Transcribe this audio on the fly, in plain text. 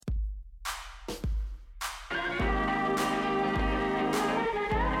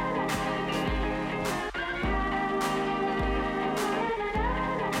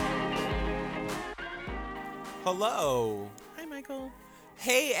Hello. Hi, Michael.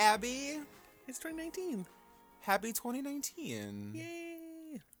 Hey, Abby. It's 2019. Happy 2019.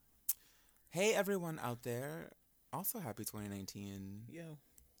 Yay. Hey, everyone out there. Also, happy 2019. Yo.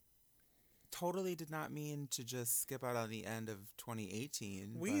 Totally did not mean to just skip out on the end of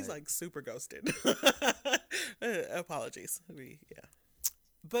 2018. We super ghosted. Apologies.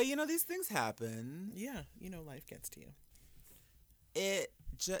 But, these things happen. Yeah, life gets to you.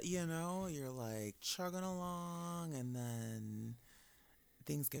 You're like chugging along and then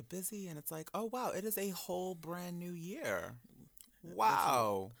things get busy and it's like, oh, wow, it is a whole brand new year.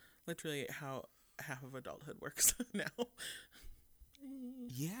 Wow. Literally how half of adulthood works now.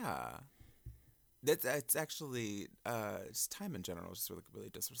 Yeah. It's actually, just time in general is just really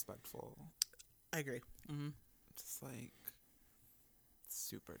disrespectful. I agree. Mm-hmm. Just like,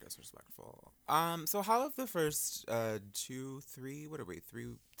 super disrespectful. So how have the first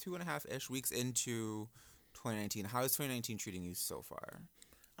 2.5-ish weeks into 2019, how is 2019 treating you so far?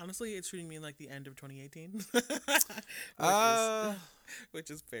 Honestly, it's treating me like the end of 2018,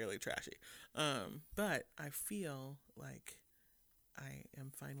 which is fairly trashy. But I feel like I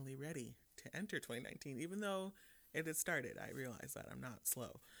am finally ready to enter 2019, even though it had started. I realize that I'm not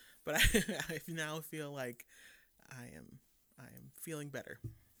slow, but I now feel like I am feeling better.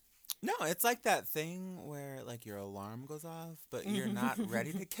 No, it's like that thing where like your alarm goes off, but you're not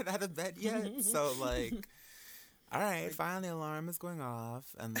ready to get out of bed yet. So like, all right, finally alarm is going off,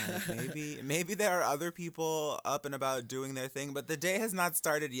 and like maybe there are other people up and about doing their thing, but the day has not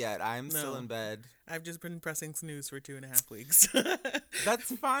started yet. I'm still in bed. I've just been pressing snooze for 2.5 weeks.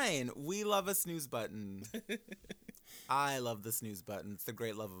 That's fine. We love a snooze button. I love the snooze button. It's the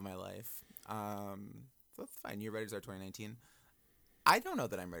great love of my life. So that's fine. You're ready to start 2019. I don't know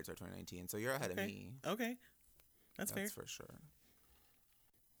that I'm ready to start 2019, so you're ahead of me. Okay. That's fair. That's for sure.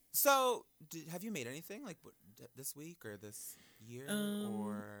 So, have you made anything like this week or this year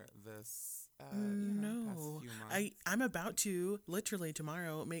or this no. past few months? I'm about to literally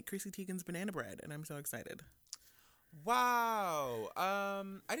tomorrow make Chrissy Teigen's banana bread, and I'm so excited. Wow.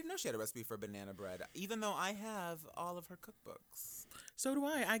 I didn't know she had a recipe for banana bread, even though I have all of her cookbooks. So do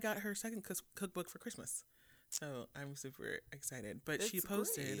I. I got her second cookbook for Christmas, so I'm super excited. But she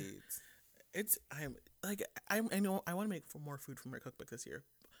posted. Great. I know I want to make more food from her cookbook this year.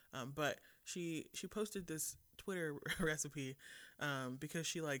 But she posted this Twitter recipe because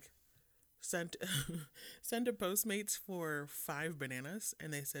she sent a Postmates for 5 bananas,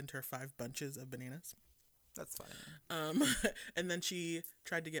 and they sent her 5 bunches of bananas. That's fine. And then she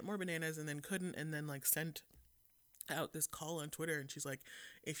tried to get more bananas and then couldn't, and then sent out this call on Twitter, and she's like,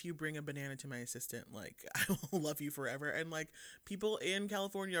 if you bring a banana to my assistant, I will love you forever. And people in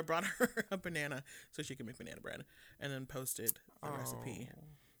California brought her a banana so she could make banana bread, and then posted the recipe.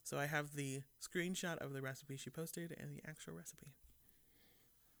 So I have the screenshot of the recipe she posted and the actual recipe.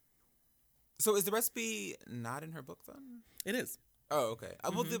 So is the recipe not in her book then? It is. Oh, okay.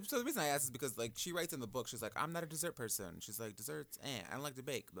 Well, so the reason I asked is because she writes in the book, she's like, I'm not a dessert person. She's like, desserts, I don't like to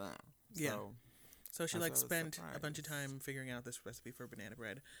bake. Blah. So she spent a bunch of time figuring out this recipe for banana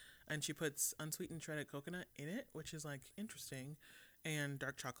bread, and she puts unsweetened shredded coconut in it, which is interesting, and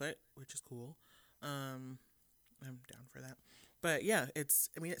dark chocolate, which is cool. I'm down for that. But yeah, it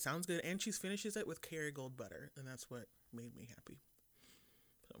sounds good, and she finishes it with Kerrygold butter, and that's what made me happy.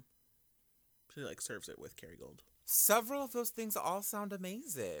 So she serves it with Kerrygold. Several of those things all sound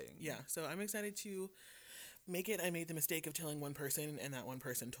amazing. Yeah, so I'm excited to make it. I made the mistake of telling one person, and that one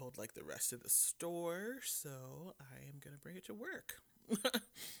person told the rest of the store, so I am gonna bring it to work.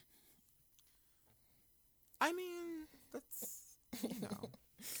 I mean, that's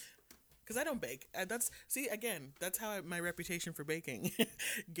because I don't bake. That's how my reputation for baking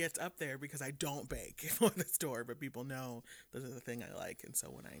gets up there, because I don't bake for the store, but people know this is the thing I like, and so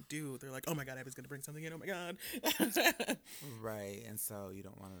when I do, they're like, oh my god, I was gonna bring something in, oh my god. Right, and so you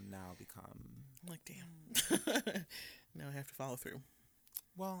don't want to now become... I'm like, damn. Now I have to follow through.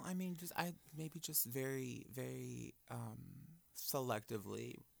 Well, I mean, just very, very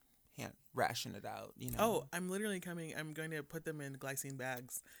selectively ration it out, Oh, I'm literally coming. I'm going to put them in glycine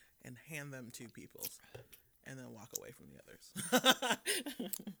bags and hand them to people, and then walk away from the others.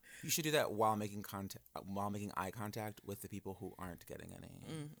 You should do that while making eye contact with the people who aren't getting any.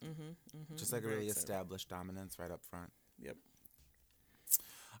 Just a really established dominance right up front. Yep.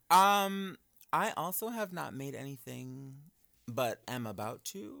 I also have not made anything, but am about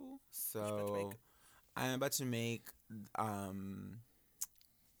to. So I'm about to make.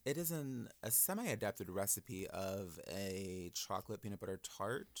 It is a semi-adapted recipe of a chocolate peanut butter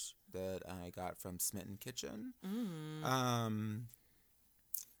tart that I got from Smitten Kitchen.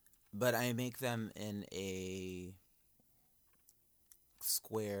 but I make them in a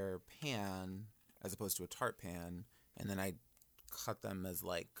square pan as opposed to a tart pan, and then I cut them as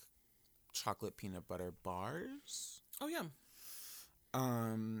like chocolate peanut butter bars. Oh yeah.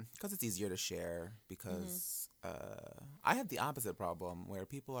 Because it's easier to share. Because I have the opposite problem where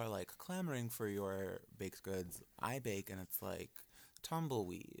people are like clamoring for your baked goods. I bake and it's like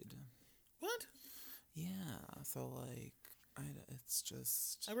tumbleweed. What? Yeah. So like, it's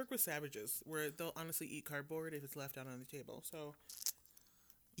just. I work with savages where they'll honestly eat cardboard if it's left out on the table. So.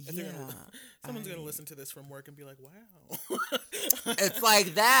 Someone's going to listen to this from work and be like, wow. It's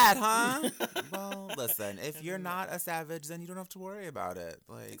like that, huh? Well, listen, if you're not a savage, then you don't have to worry about it.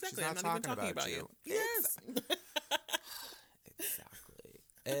 Like, exactly. She's not talking about you. Yes.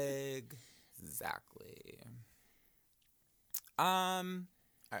 Exactly. All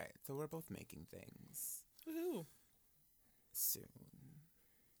right, so we're both making things. Woohoo. Soon.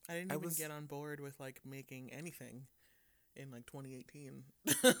 I didn't even get on board with, like, making anything in like 2018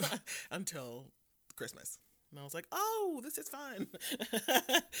 until Christmas, and I was like, "Oh, this is fun."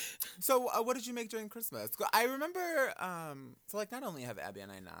 So, what did you make during Christmas? I remember, so like, not only have Abby and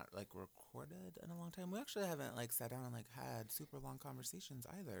I not like recorded in a long time, we actually haven't like sat down and like had super long conversations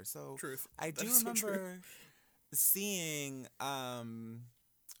either. So, truth. I do remember seeing on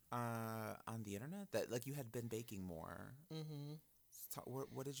the internet that like you had been baking more. Mm-hmm.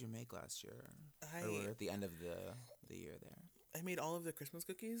 What did you make last year? Or at the end of the year there? I made all of the Christmas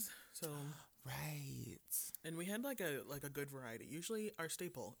cookies. So right. And we had like a good variety. Usually our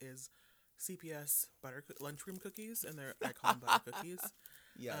staple is CPS lunchroom cookies, and I call them butter cookies.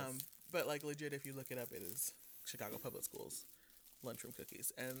 Yes. But like legit, if you look it up, it is Chicago Public Schools lunchroom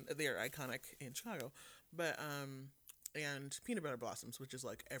cookies, and they are iconic in Chicago. But and peanut butter blossoms, which is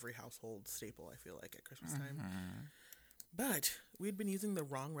like every household staple, I feel like, at Christmas time. But we'd been using the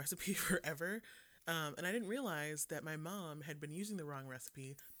wrong recipe forever, and I didn't realize that my mom had been using the wrong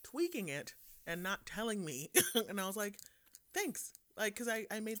recipe, tweaking it, and not telling me. And I was like, thanks. Like, because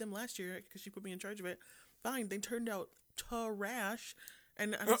I made them last year because she put me in charge of it. Fine. They turned out trash.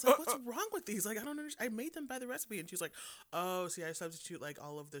 And I was like, what's wrong with these? Like, I don't understand. I made them by the recipe. And she's like, oh, see, I substitute, like,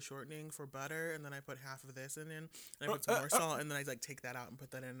 all of the shortening for butter, and then I put half of this in, and I put some more salt, and then I, like, take that out and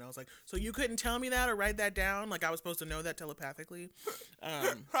put that in. And I was like, so you couldn't tell me that or write that down? Like, I was supposed to know that telepathically?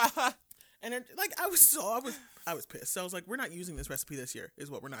 And, I was pissed. So I was like, we're not using this recipe this year, is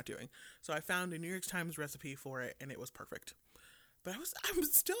what we're not doing. So I found a New York Times recipe for it, and it was perfect. But I was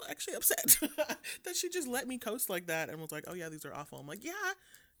still actually upset that she just let me coast like that and was like, oh, yeah, these are awful. I'm like, yeah,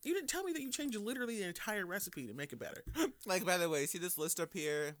 you didn't tell me that you changed literally the entire recipe to make it better. Like, by the way, see this list up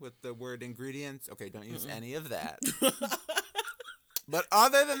here with the word ingredients? Okay, don't use any of that. But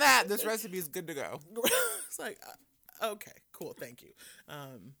other than that, this recipe is good to go. It's like, okay, cool, thank you.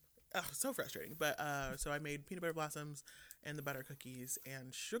 So frustrating. But so I made peanut butter blossoms and the butter cookies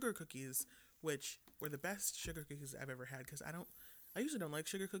and sugar cookies, which were the best sugar cookies I've ever had, because I usually don't like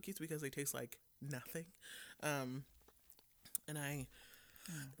sugar cookies because they taste like nothing. And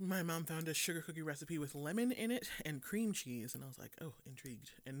my mom found a sugar cookie recipe with lemon in it and cream cheese, and I was like, oh,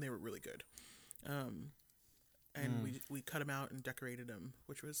 intrigued. And they were really good. And we cut them out and decorated them,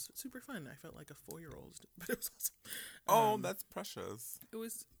 which was super fun. I felt like a 4-year-old, but it was awesome. Oh, that's precious. It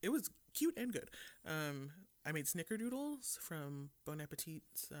was cute and good. I made snickerdoodles from Bon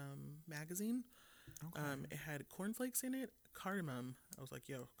Appetit's magazine. Okay. It had cornflakes in it, cardamom. I was like,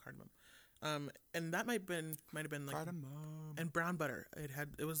 yo, cardamom. And that might have been like cardamom. And brown butter.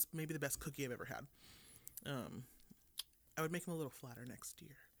 It was maybe the best cookie I've ever had. I would make them a little flatter next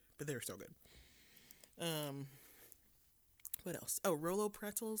year, but they were so good. What else? Oh, Rolo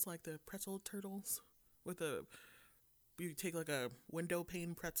pretzels, like the pretzel turtles you take like a window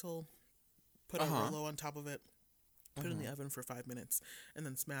pane pretzel, put a Rolo on top of it, put it in the oven for 5 minutes, and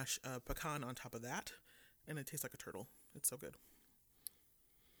then smash a pecan on top of that, and it tastes like a turtle. It's so good.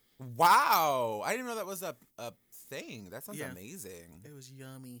 Wow. I didn't know that was a thing. That sounds amazing. It was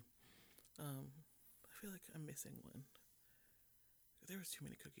yummy. I feel like I'm missing one. There was too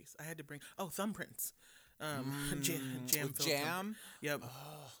many cookies. I had to bring... Oh, thumbprints. Jam. With jam? Yep.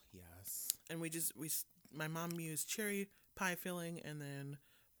 Oh, yes. And my mom used cherry pie filling and then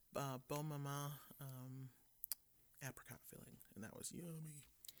Bon Mama apricot filling. And that was yummy.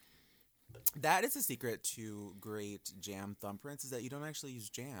 That is a secret to great jam thumbprints, is that you don't actually use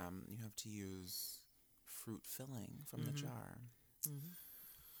jam. You have to use fruit filling from the jar.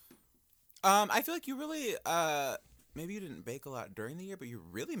 I feel like you really... maybe you didn't bake a lot during the year, but you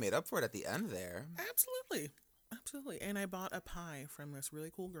really made up for it at the end there. Absolutely. And I bought a pie from this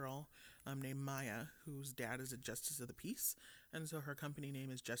really cool girl named Maya, whose dad is a justice of the peace. and so her company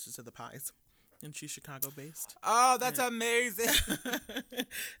name is Justice of the Pies. And she's Chicago-based. Oh, that's amazing.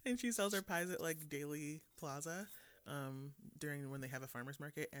 And she sells her pies at, like, Daily Plaza during when they have a farmer's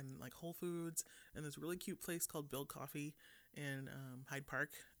market, and, like, Whole Foods, and this really cute place called Build Coffee in Hyde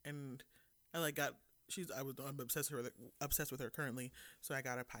Park. And I, like, I'm obsessed with her currently, so I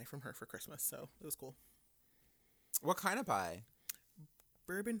got a pie from her for Christmas, so it was cool. What kind of pie?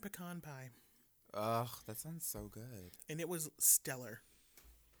 Bourbon pecan pie. Ugh, that sounds so good. And it was stellar.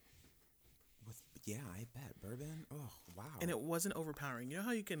 Yeah, I bet. Bourbon? Oh, wow. And it wasn't overpowering. You know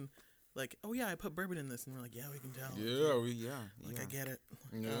how you can, like, oh yeah, I put bourbon in this, and we're like, yeah, we can tell. Yeah, I get it.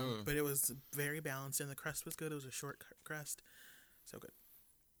 Yeah. But it was very balanced, and the crust was good. It was a short crust. So good.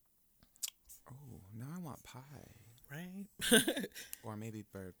 Oh, now I want pie. Right? Or maybe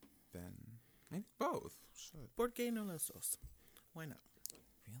bourbon. Maybe both. Should. ¿Por qué no las dos? Why not?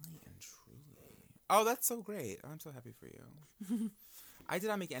 Really and truly. Oh, that's so great. I'm so happy for you. I did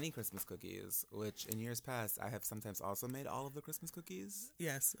not make any Christmas cookies, which in years past, I have sometimes also made all of the Christmas cookies.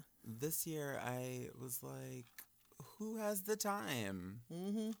 Yes. This year, I was like, who has the time?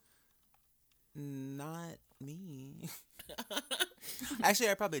 Mm-hmm. Not me. Actually,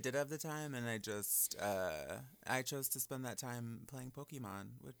 I probably did have the time, and I just, I chose to spend that time playing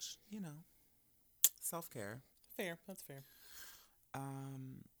Pokemon, which, you know, self-care. Fair. That's fair.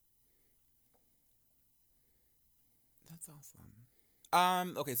 That's awesome.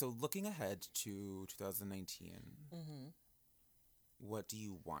 Okay, so looking ahead to 2019, what do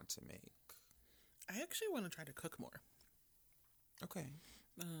you want to make? I actually want to try to cook more. Okay.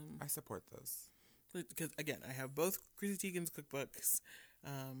 I support this. Because, again, I have both Chrissy Teigen's cookbooks.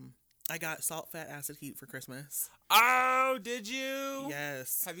 I got Salt, Fat, Acid, Heat for Christmas. Oh, did you?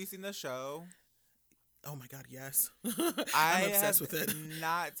 Yes. Have you seen the show? Oh my God, yes. I'm obsessed with it.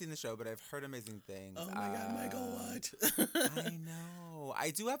 Not seen the show, but I've heard amazing things. Oh my God, Michael, what? I know.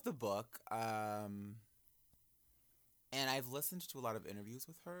 I do have the book. And I've listened to a lot of interviews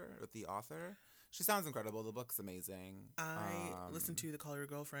with her, with the author. She sounds incredible. The book's amazing. I listened to the Call Your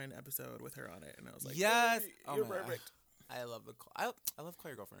Girlfriend episode with her on it, and I was like, yes, you're perfect. I love I love Call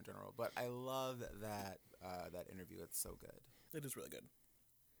Your Girlfriend in general, but I love that that interview. It's so good. It is really good.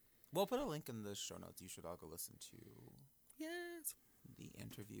 We'll put a link in the show notes. You should all go listen to the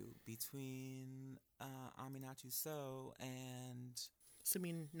interview between Aminatou Sow and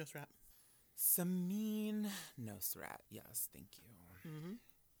Samin Nosrat. Samin Nosrat. Yes, thank you. Mm-hmm.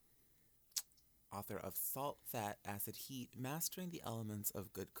 Author of Salt, Fat, Acid, Heat, Mastering the Elements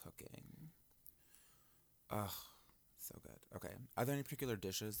of Good Cooking. Ugh, so good. Okay. Are there any particular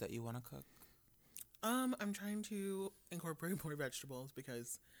dishes that you want to cook? I'm trying to incorporate more vegetables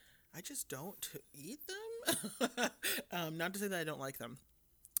because I just don't eat them. Not to say that I don't like them,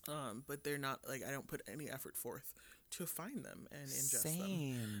 but they're not, like, I don't put any effort forth to find them and ingest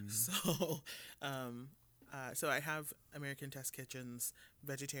them. So I have American Test Kitchen's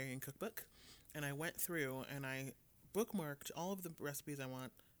vegetarian cookbook, and I went through and I bookmarked all of the recipes I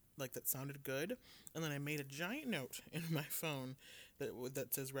want, like, that sounded good, and then I made a giant note in my phone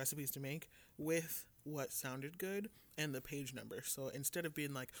that says recipes to make with what sounded good and the page number. So instead of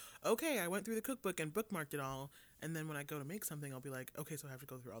being like, okay, I went through the cookbook and bookmarked it all, and then when I go to make something, I'll be like, okay, so I have to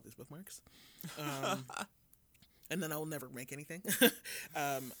go through all these bookmarks. And then I'll never make anything.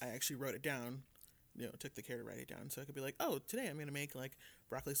 I actually wrote it down, took the care to write it down. So I could be like, oh, today I'm going to make, like,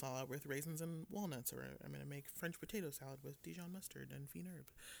 broccoli salad with raisins and walnuts, or I'm going to make French potato salad with Dijon mustard and fine herb.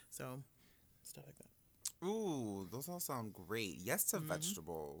 So, stuff like that. Ooh, those all sound great. Yes to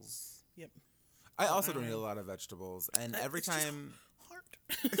vegetables. Yep. I also don't eat a lot of vegetables, and every time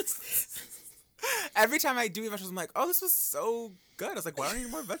every time I do eat vegetables, I'm like, oh, this was so good. I was like, why don't I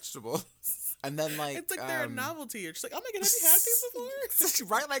eat more vegetables? And then, like, it's like they're a novelty. You're just like, oh my God, have you had these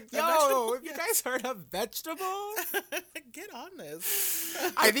before? Right? Like, yo, have you guys heard of vegetables? Get on this.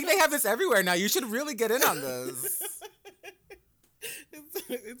 I think they have this everywhere now. You should really get in on this.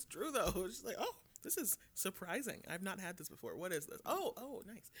 It's true though. It's just like, oh, this is surprising. I've not had this before. What is this? Oh,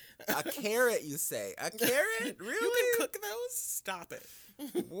 nice. A carrot, you say? A carrot? Really? You can cook those? Stop it.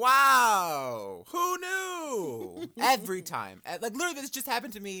 Wow. Who knew? Every time. Like, literally, this just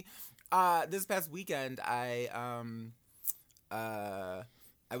happened to me this past weekend. I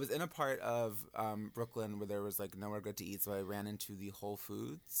was in a part of Brooklyn where there was, like, nowhere good to eat, so I ran into the Whole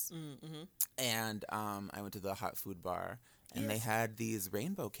Foods. Mm-hmm. And I went to the hot food bar. And they had these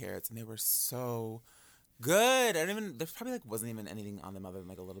rainbow carrots, and they were so good. There probably, like, wasn't even anything on them other than,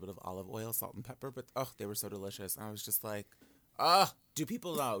 like, a little bit of olive oil, salt, and pepper. But, they were so delicious. And I was just like, do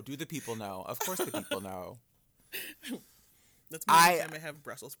people know? Do the people know? Of course the people know. That's me every time I have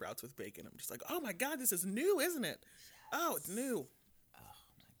Brussels sprouts with bacon. I'm just like, oh my God, this is new, isn't it? Yes. Oh, it's new. Oh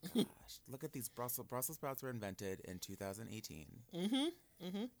my gosh. Look at these Brussels sprouts were invented in 2018.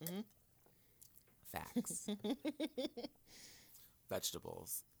 Facts.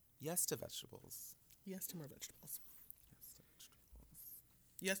 Vegetables. Yes to vegetables. Yes to more vegetables.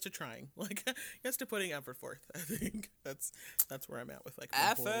 Yes to trying. Like, yes to putting effort forth. I think that's where I'm at with like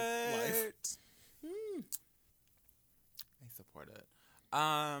my whole life. I support it.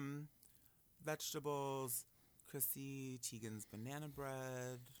 Vegetables, Chrissy Teigen's banana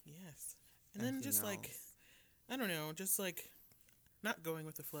bread. Yes. And then just else? Like, I don't know, just like not going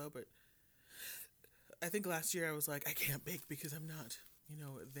with the flow, but I think last year I was like, I can't bake because I'm not,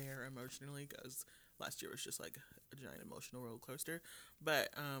 there emotionally, because last year was just like a giant emotional roller coaster.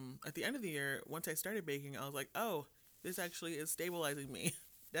 But at the end of the year, once I started baking, I was like, oh, this actually is stabilizing me.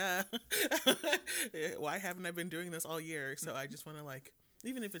 Duh. Why haven't I been doing this all year? So I just want to, like,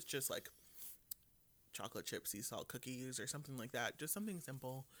 even if it's just like chocolate chip sea salt cookies or something like that, just something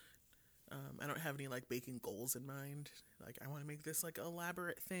simple. I don't have any like baking goals in mind. Like, I want to make this like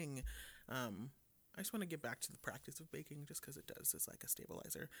elaborate thing. I just want to get back to the practice of baking just because it does. It's like a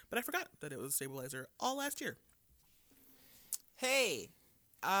stabilizer. But I forgot that it was a stabilizer all last year. Hey,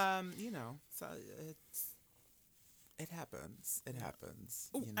 so it happens. It happens.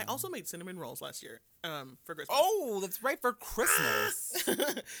 Ooh, I also made cinnamon rolls last year for Christmas. Oh, that's right, for Christmas.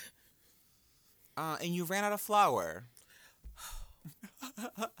 And you ran out of flour.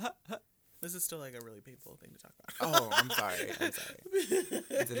 This is still like a really painful thing to talk about. Oh, I'm sorry. I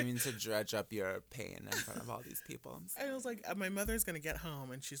didn't mean to dredge up your pain in front of all these people. I was like, my mother's going to get home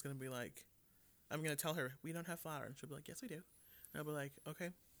and she's going to be like, I'm going to tell her, we don't have flour. And she'll be like, yes, we do. And I'll be like,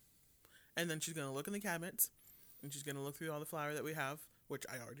 okay. And then she's going to look in the cabinets and she's going to look through all the flour that we have, which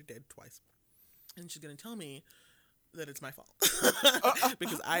I already did twice. And she's going to tell me that it's my fault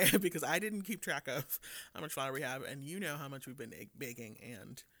because I didn't keep track of how much flour we have, and you know how much we've been baking,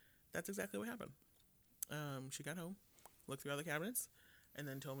 and that's exactly what happened. She got home, looked through all the cabinets, and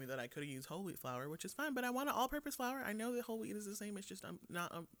then told me that I could have used whole wheat flour, which is fine, but I want an all-purpose flour. I know that whole wheat is the same; it's just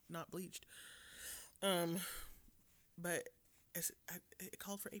not bleached. But it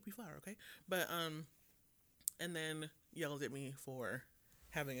called for AP flour, okay? But and then yelled at me for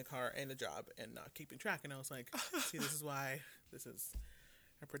having a car and a job and not keeping track. And I was like, see, this is why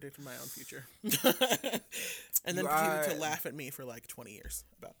I predicted my own future. And then continued to laugh at me for like 20 years.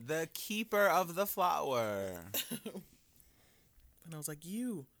 About the keeper of the flour. And I was like,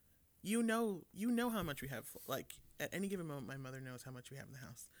 you know how much we have. Like, at any given moment, my mother knows how much we have in the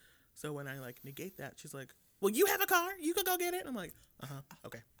house. So when I like negate that, she's like, well, you have a car. You could go get it. And I'm like,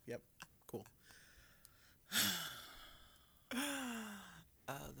 okay, yep, cool.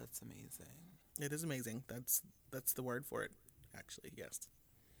 Oh, that's amazing. It is amazing. That's the word for it, actually. Yes.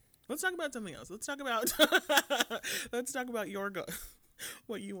 Let's talk about something else. Let's talk about your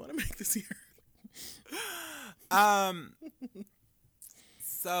what you want to make this year.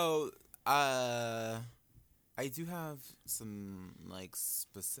 So, I do have some like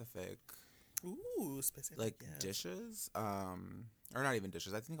specific like yes. dishes. Or not even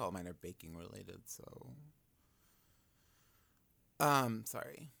dishes. I think all mine are baking related, so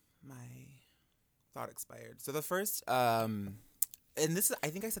sorry. My thought expired. So the first, and this is, I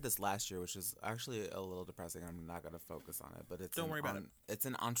think I said this last year, which is actually a little depressing. I'm not going to focus on it, but it's Don't worry about it. It's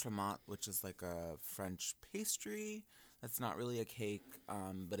an entremets, which is like a French pastry. That's not really a cake,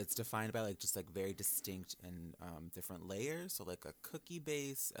 but it's defined by like just like very distinct and different layers. So like a cookie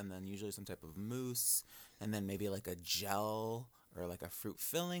base, and then usually some type of mousse, and then maybe like a gel or like a fruit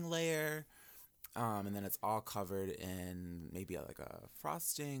filling layer. And then it's all covered in maybe like a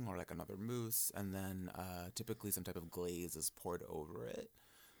frosting or like another mousse, and then typically some type of glaze is poured over it.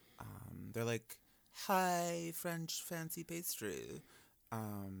 They're like high French fancy pastry,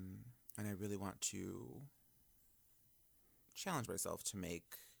 and I really want to challenge myself to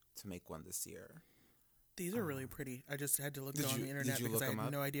make one this year. These are really pretty. I just had to look on the internet because I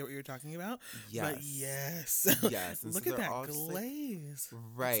had no idea what you were talking about. Yes. But yes. Yes. Look at that glaze.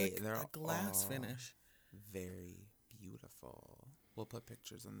 Right. It's like they're a glass finish. Very beautiful. We'll put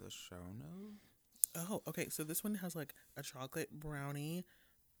pictures in the show notes. Oh, okay. So this one has like a chocolate brownie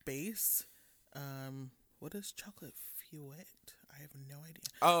base. What is chocolate fouette? I have no idea.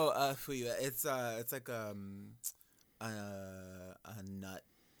 Oh, fouette. It's like a nut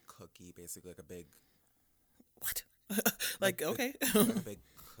cookie, basically, like a big. What? Like okay. Like a big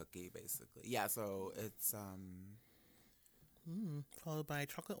cookie, basically. Yeah. So it's followed by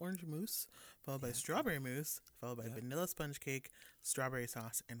chocolate orange mousse, followed by strawberry mousse, followed by vanilla sponge cake, strawberry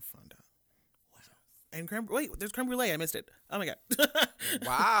sauce, and fondant. Wow. And there's creme brulee. I missed it. Oh my god.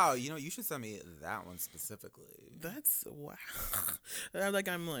 Wow. You should send me that one specifically. That's wow. I'm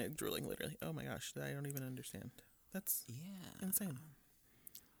like drooling literally. Oh my gosh, I don't even understand. That's insane.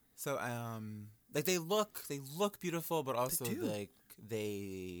 So like they look beautiful, but also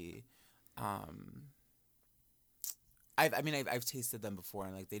they I've tasted them before,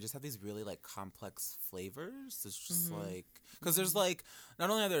 and like they just have these really like complex flavors. It's just like, because there's like, not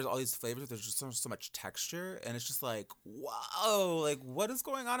only are there all these flavors, there's just so much texture, and it's just like, whoa, like what is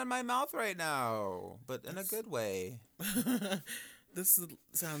going on in my mouth right now? But in a good way. This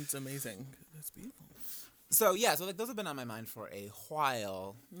sounds amazing. That's beautiful. So yeah, so like those have been on my mind for a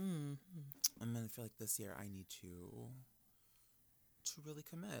while. And then I feel like this year I need to really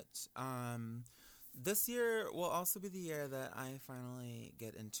commit. This year will also be the year that I finally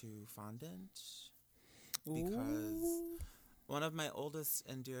get into fondant, because one of my oldest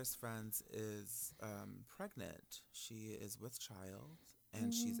and dearest friends is pregnant. She is with child,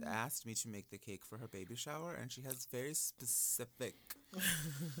 and she's asked me to make the cake for her baby shower, and she has very specific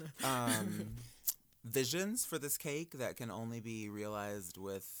visions for this cake that can only be realized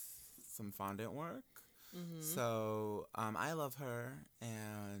with some fondant work. So I love her,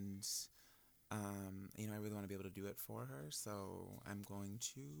 and I really want to be able to do it for her, so I'm going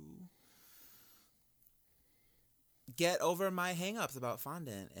to get over my hang-ups about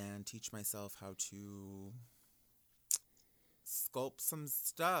fondant and teach myself how to sculpt some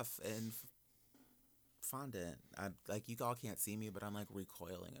stuff in fondant. Like, you all can't see me, but I'm like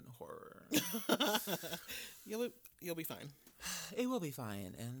recoiling in horror. You'll be fine. It will be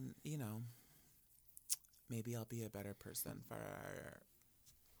fine, and maybe I'll be a better person for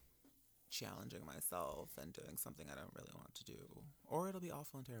challenging myself and doing something I don't really want to do. Or it'll be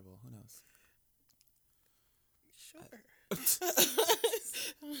awful and terrible. Who knows? Sure.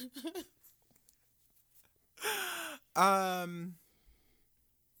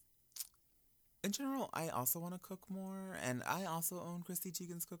 In general, I also want to cook more, and I also own Chrissy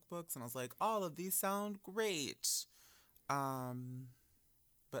Teigen's cookbooks, and I was like, all of these sound great.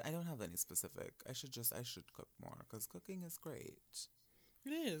 But I don't have any specific. I should cook more, because cooking is great.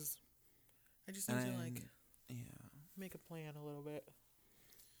 It is. I just need to make a plan a little bit.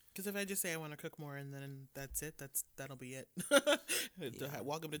 Because if I just say I want to cook more and then that's it, that'll be it.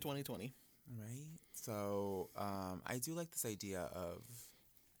 Welcome to 2020. Right? So I do like this idea of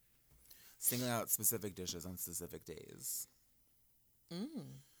singling out specific dishes on specific days.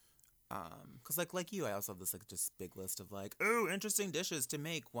 Because like you, I also have this like just big list of like, ooh, interesting dishes to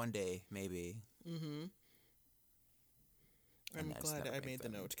make one day, maybe. I'm glad I made the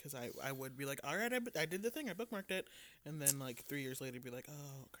note, because I would be like, all right, I did the thing, I bookmarked it, and then like 3 years later be like,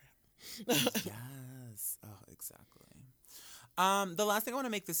 oh crap. Yes. Oh, exactly. The last thing I want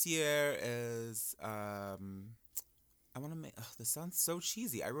to make this year is I want to make. Oh, this sounds so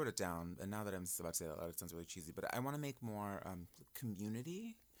cheesy. I wrote it down, and now that I'm about to say that out loud, it sounds really cheesy. But I want to make more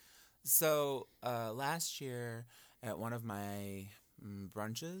community. So last year at one of my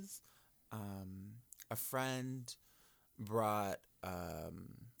brunches, a friend brought a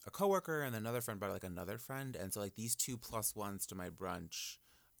coworker, and another friend brought like another friend, and so like these 2+1s to my brunch,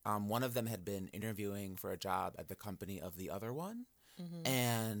 one of them had been interviewing for a job at the company of the other one,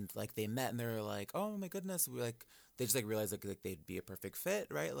 and like they met and they were like, oh my goodness, they just like realized like they'd be a perfect fit,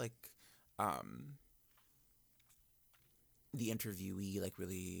 right? Like the interviewee like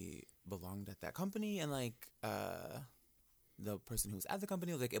really belonged at that company, and like the person who was at the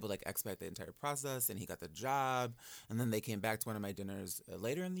company was like able to like expedite the entire process, and he got the job. And then they came back to one of my dinners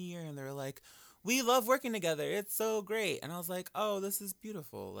later in the year, and they were like, we love working together, it's so great. And I was like, oh, this is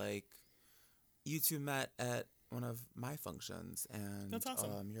beautiful. Like, you two met at one of my functions, and that's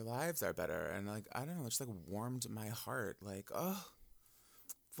awesome. Your lives are better. And like, I don't know, it just like warmed my heart. Like, oh,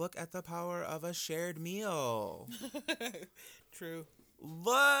 look at the power of a shared meal. True.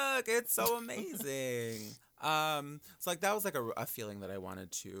 Look, it's so amazing. So like that was like a feeling that I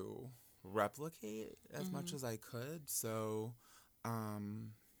wanted to replicate as much as I could. So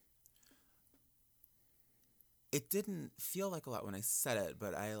it didn't feel like a lot when I said it,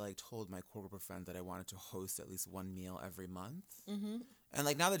 but I like told my core group of friends that I wanted to host at least one meal every month. And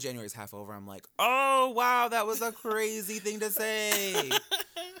like now that January's half over, I'm like, oh wow, that was a crazy thing to say.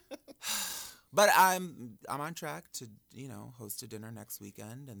 But I'm on track to host a dinner next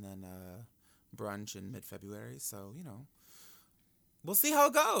weekend, and then brunch in mid-February. So we'll see how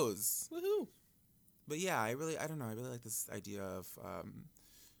it goes. Woohoo! But yeah, I don't know. I really like this idea of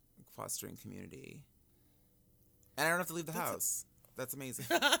fostering community, and I don't have to leave the house. That's amazing.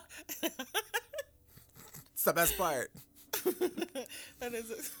 It's the best part. That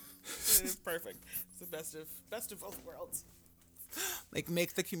is perfect. It's the best of both worlds. Like,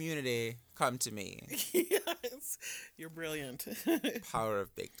 make the community come to me. Yes, you're brilliant. Power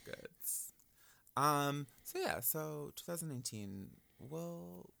of baked goods. So 2019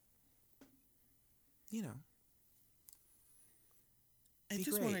 will, I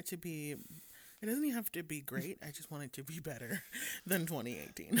just want it to be. It doesn't even have to be great. I just want it to be better than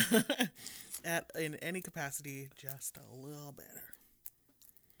 2018. In any capacity, just a little better.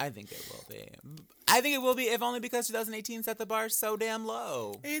 I think it will be. I think it will be, if only because 2018 set the bar so damn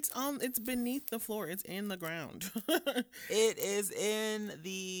low. It's beneath the floor. It's in the ground. It is in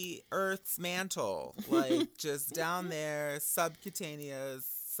the Earth's mantle. Like, just down there, subcutaneous,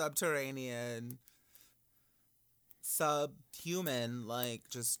 subterranean, subhuman, like,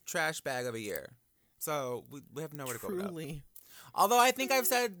 just trash bag of a year. So we have nowhere to go with that. Although I think I've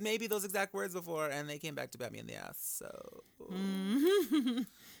said maybe those exact words before, and they came back to bat me in the ass. So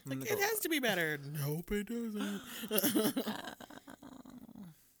like, it has to be better. Nope, it doesn't.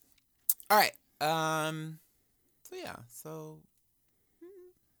 All right. So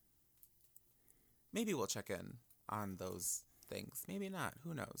maybe we'll check in on those things. Maybe not.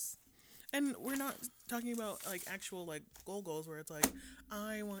 Who knows? And we're not talking about like actual like goals where it's like,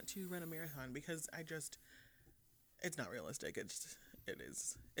 I want to run a marathon, because it's not realistic.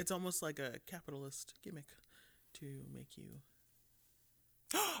 It's almost like a capitalist gimmick to make you.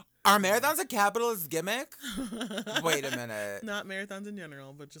 Are marathons a capitalist gimmick? Wait a minute. Not marathons in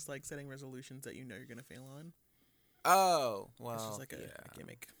general, but just like setting resolutions that you know you're going to fail on. Oh, well. It's just like a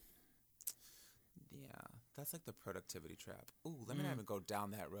gimmick. Yeah, that's like the productivity trap. Ooh, let me not even go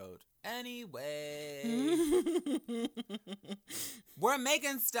down that road. Anyway. We're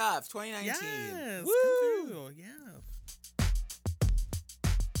making stuff. 2019. Yes. Woo! Come through. Yeah.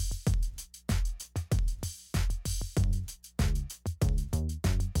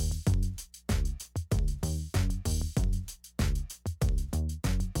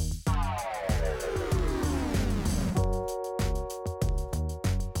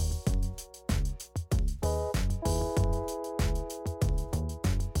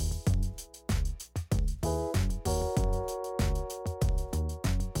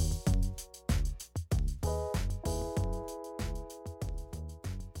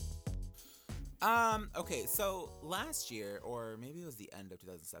 Okay, so last year, or maybe it was the end of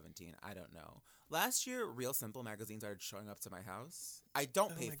 2017, I don't know. Last year, Real Simple magazine started showing up to my house. I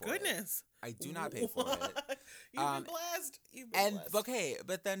don't pay for it. Oh my goodness. I do not pay for it. You've been blessed. Blessed. Okay,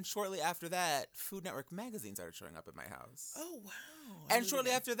 but then shortly after that, Food Network magazine started showing up at my house. Oh, wow. And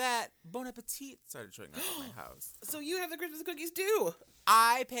shortly after that, Bon Appetit started showing up at my house. So you have the Christmas cookies too.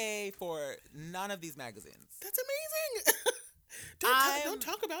 I pay for none of these magazines. That's amazing. Don't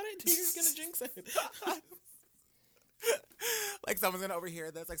talk about it. You're gonna jinx it. Like, someone's gonna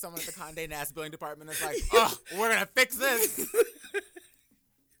overhear this. Like, someone at the Condé Nast billing department is like, "Oh, we're gonna fix this."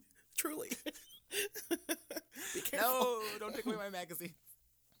 Truly. Be careful. No, don't take away my magazine.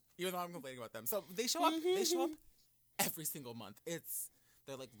 Even though I'm complaining about them. So they show up. They show up every single month.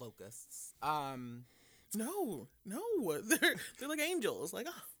 They're like locusts. No, they're like angels. Like,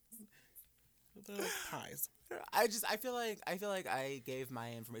 they're like pies. I feel like I gave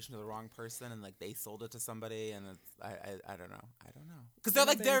my information to the wrong person, and like they sold it to somebody, and I don't know because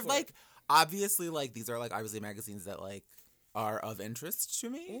they're like obviously like these are like obviously magazines that like are of interest to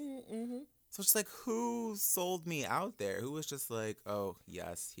me. Mm-hmm. So it's just like, who sold me out there? Who was just like, oh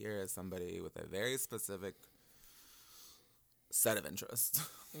yes, here is somebody with a very specific set of interests.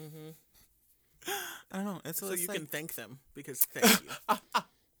 Mm-hmm. I don't know. So you can thank them because thank you.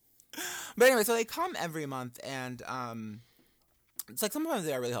 But anyway, so they come every month, and it's like sometimes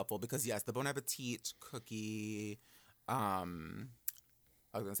they are really helpful because, yes, the Bon Appetit cookie, I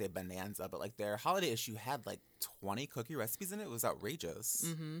was going to say Bonanza, but like their holiday issue had like 20 cookie recipes in it. It was outrageous.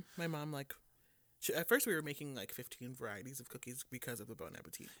 Mm-hmm. My mom, at first we were making like 15 varieties of cookies because of the Bon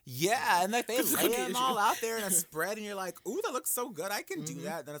Appetit. Yeah, and like they lay them all out there in a spread, and you're like, ooh, that looks so good. I can do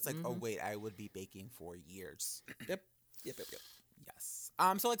that. Then it's like, oh, wait, I would be baking for years. Yep. Yes.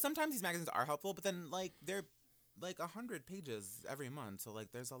 So like sometimes these magazines are helpful, but then like they're like 100 pages every month, so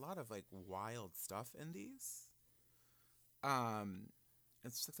like there's a lot of like wild stuff in these. It's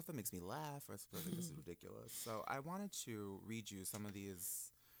like stuff that makes me laugh, or I suppose like, this is ridiculous. So I wanted to read you some of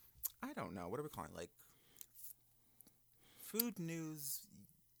these. I don't know, what are we calling it? Like food news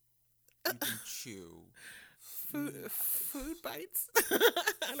you can chew. Food bites.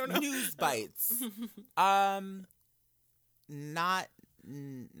 I don't know. News bites. Not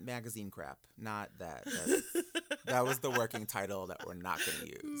magazine crap. Not that. That was the working title that we're not going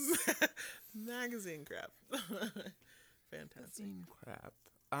to use. Magazine crap. Fantastic. Crap.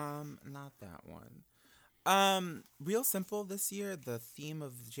 Not that one. Real Simple this year, the theme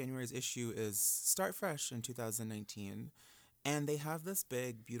of January's issue is Start Fresh in 2019. And they have this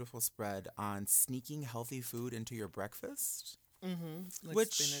big, beautiful spread on sneaking healthy food into your breakfast. Mm-hmm. Like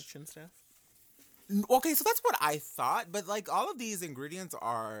which, spinach and stuff. Okay, so that's what I thought. But, like, all of these ingredients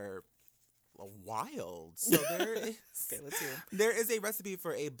are wild. So there is, okay, let's hear them. There is a recipe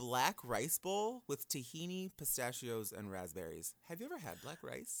for a black rice bowl with tahini, pistachios, and raspberries. Have you ever had black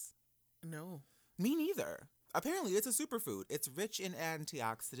rice? No. Me neither. Apparently, it's a superfood. It's rich in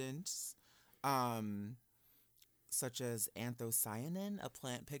antioxidants, such as anthocyanin, a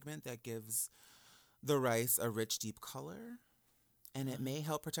plant pigment that gives the rice a rich, deep color. And it may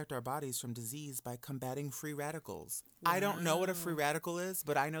help protect our bodies from disease by combating free radicals. Wow. I don't know what a free radical is,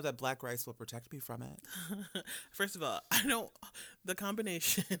 but I know that black rice will protect me from it. First of all, I know the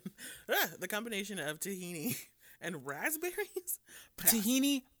combination of tahini and raspberries.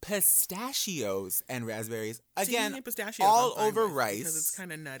 Tahini, pistachios, and raspberries. Again, tahini and pistachios, all over rice. Because it's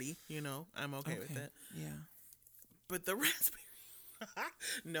kind of nutty, I'm okay with it. Yeah. But the raspberry,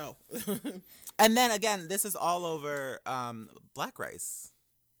 no. And then again, this is all over black rice.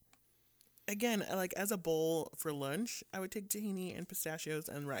 Again, like as a bowl for lunch, I would take tahini and pistachios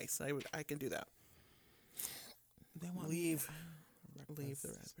and rice. I can do that. They want leave the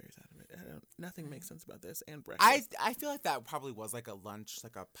raspberries out of it. Nothing makes sense about this and breakfast. I feel like that probably was like a lunch,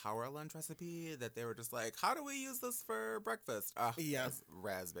 like a power lunch recipe that they were just like, how do we use this for breakfast? Yeah,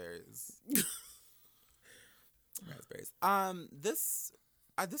 raspberries. Raspberries.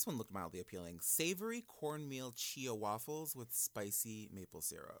 This one looked mildly appealing. Savory cornmeal chia waffles with spicy maple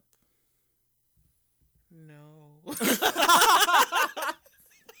syrup. No.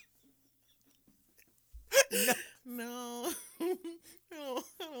 No. No,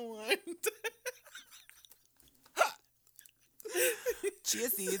 I don't want. Chia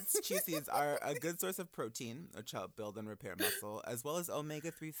seeds are a good source of protein, which help build and repair muscle, as well as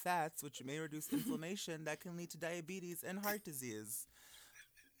omega-3 fats, which may reduce inflammation that can lead to diabetes and heart disease.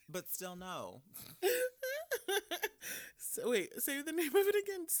 But still no. So wait, say the name of it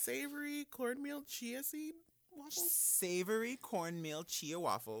again. Savory cornmeal chia seed waffles? Savory cornmeal chia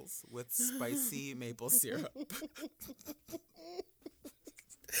waffles with spicy maple syrup.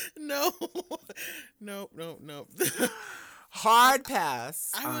 No. Hard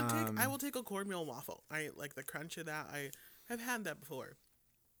pass. I will take a cornmeal waffle. I like the crunch of that. I have had that before.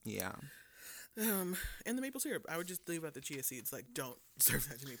 Yeah. And the maple syrup. I would just leave out the chia seeds. Like, don't serve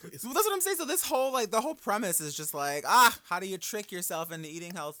that to me, please. Well, that's what I'm saying. So this whole the whole premise is just like, how do you trick yourself into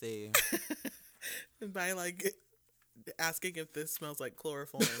eating healthy? By asking if this smells like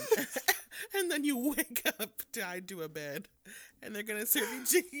chloroform. And then you wake up tied to a bed, and they're gonna serve you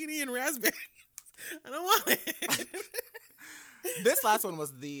tahini and raspberries. I don't want it. This last one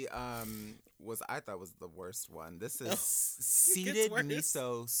was I thought was the worst one. This is seeded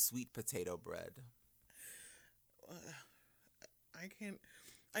miso sweet potato bread. I can't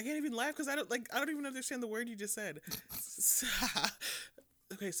even laugh because I don't even understand the word you just said.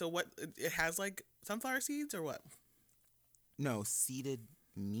 Okay, so what it has sunflower seeds or what? No, seeded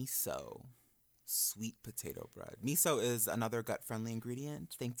miso sweet potato bread. Miso is another gut-friendly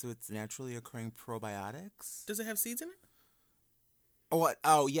ingredient thanks to its naturally occurring probiotics. Does it have seeds in it? What?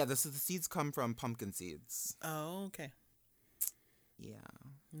 Oh, yeah. The seeds come from pumpkin seeds. Oh, okay. Yeah.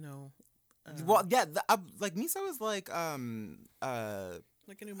 No. Well, yeah. Miso is like an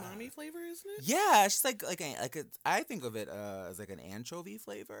umami flavor, isn't it? Yeah, it's just I think of it as like an anchovy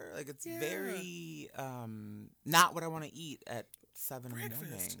flavor. Like it's very not what I want to eat at 7 in the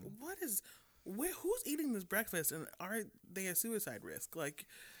morning. Who's eating this breakfast, and are they a suicide risk? Like,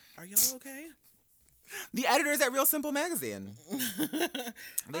 are y'all okay? The editors at Real Simple Magazine.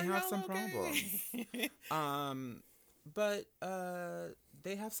 They have some problems. But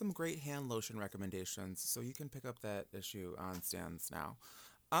they have some great hand lotion recommendations, so you can pick up that issue on stands now.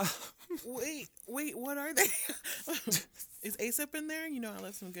 Wait, what are they? Is Aesop in there? I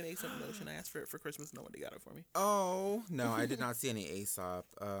left some good Aesop lotion. I asked for it for Christmas. Nobody got it for me. Oh, no, I did not see any Aesop.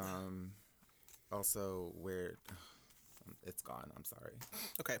 Also, weird. It's gone. I'm sorry.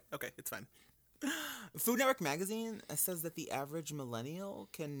 Okay, it's fine. Food Network Magazine says that the average millennial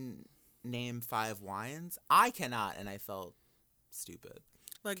can name 5 wines. I cannot, and I felt stupid.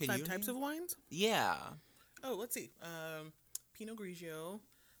 Like can 5 types of wines? Yeah. Oh, let's see. Pinot Grigio,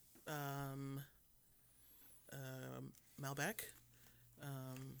 Malbec,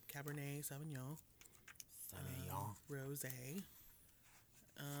 Cabernet Sauvignon, Rosé.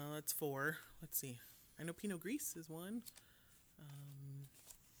 That's 4. Let's see. I know Pinot Gris is 1.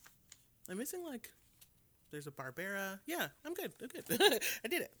 I'm missing There's a Barbera. Yeah, I'm good. I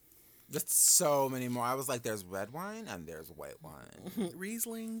did it. There's so many more. I was like, there's red wine and there's white wine.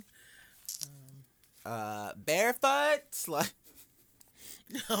 Riesling. Barefoot. Like,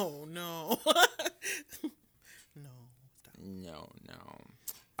 no. No.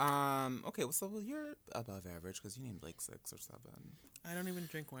 Okay, well, so you're above average because you named like 6 or 7. I don't even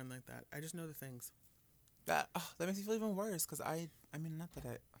drink wine like that. I just know the things. That makes me feel even worse because I mean, not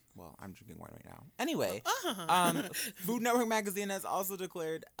that I'm drinking wine right now. Anyway, Food Network magazine has also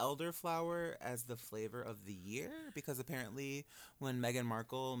declared elderflower as the flavor of the year because apparently when Meghan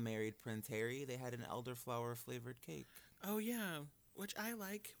Markle married Prince Harry, they had an elderflower flavored cake. Oh yeah, which I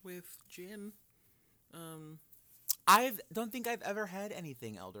like with gin. I don't think I've ever had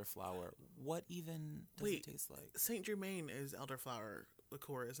anything elderflower. What even does it taste like? Saint Germain is elderflower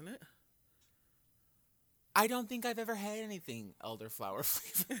liqueur, isn't it? I don't think I've ever had anything elderflower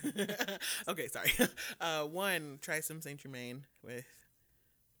flavor. Okay, sorry. Try some Saint Germain with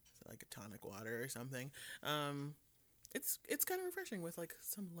like a tonic water or something. It's kind of refreshing with like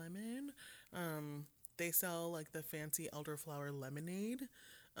some lemon. They sell like the fancy elderflower lemonade,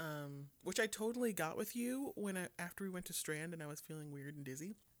 which I totally got with you after we went to Strand and I was feeling weird and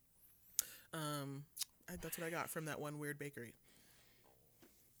dizzy. That's what I got from that one weird bakery.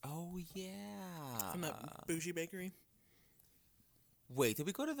 Oh, yeah. From that bougie bakery. Wait, did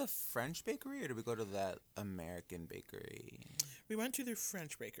we go to the French bakery or did we go to that American bakery? We went to the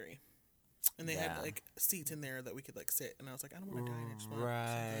French bakery. And they had, like, seats in there that we could, like, sit. And I was like, I don't want to dine. I just want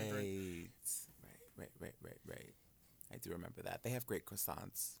Right. I do remember that. They have great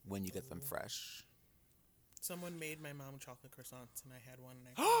croissants when you get them fresh. Someone made my mom chocolate croissants, and I had one.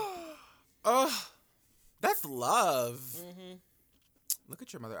 And Oh, that's love. Mm-hmm. Look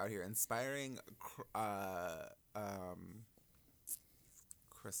at your mother out here inspiring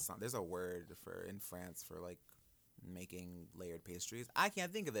croissant. There's a word in France for like making layered pastries. I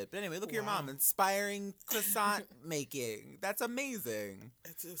can't think of it. But anyway, look at your mom inspiring croissant making. That's amazing.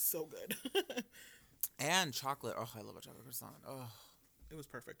 It's so good. And chocolate. Oh, I love a chocolate croissant. Oh. It was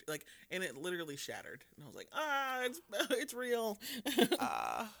perfect. Like, and it literally shattered. And I was like, it's real.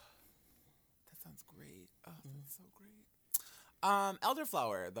 That sounds great. Oh, that's so great.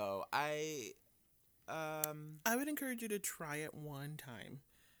 Elderflower, though, I would encourage you to try it one time.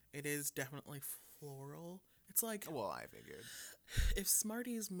 It is definitely floral. It's like, well, I figured if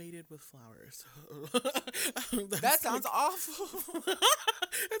Smarties mated with flowers. That sounds awful.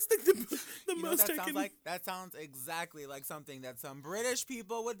 That's like the most that sounds like. That sounds exactly like something that some British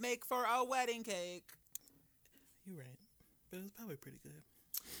people would make for a wedding cake. You're right, but it was probably pretty good.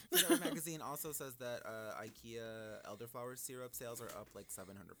 The magazine also says that IKEA elderflower syrup sales are up like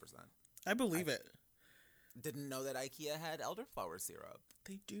 700%. I believe it. Didn't know that IKEA had elderflower syrup.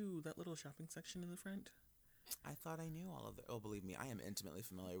 They do. That little shopping section in the front. I thought I knew all of that. Oh, believe me, I am intimately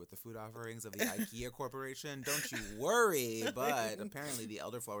familiar with the food offerings of the IKEA Corporation. Don't you worry. But apparently the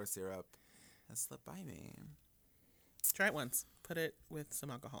elderflower syrup has slipped by me. Try it once. Put it with some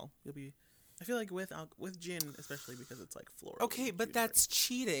alcohol. You'll be... I feel like with gin, especially because it's like floral. Okay, but that's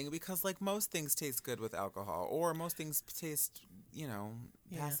cheating because like most things taste good with alcohol, or most things taste,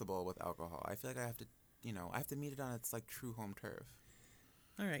 passable with alcohol. I feel like I have to meet it on its like true home turf.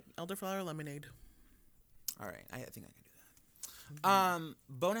 All right, elderflower lemonade. All right, I think I can do that.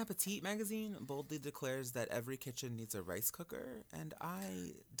 Bon Appetit magazine boldly declares that every kitchen needs a rice cooker, and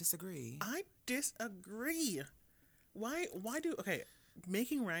I disagree. Why okay,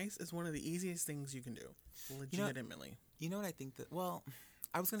 making rice is one of the easiest things you can do. Legitimately. You know what I think that, well,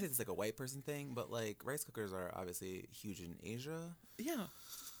 I was going to say this is like a white person thing, but like rice cookers are obviously huge in Asia. Yeah.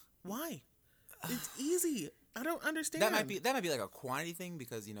 Why? It's easy. I don't understand. That might be like a quantity thing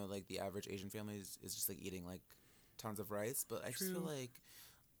because, like the average Asian family is just like eating like tons of rice. But I just feel like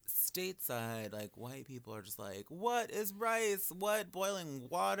stateside, like white people are just like, what is rice? What boiling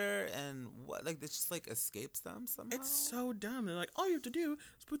water? And what, like, it just like escapes them somehow. It's so dumb. They're like, all you have to do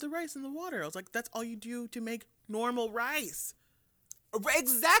is put the rice in the water. I was like, that's all you do to make normal rice.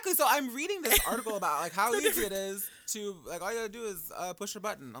 Exactly. So I'm reading this article about like how easy it is to like all you gotta do is push a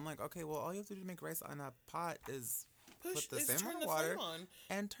button. I'm like, okay, well, all you have to do to make rice on a pot is put the same amount of water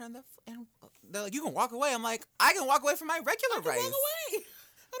and turn and they're like, you can walk away. I'm like, I can walk away from my regular rice. Walk away.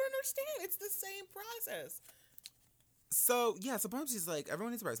 I don't understand. It's the same process. So yeah, so Bon Appetit's like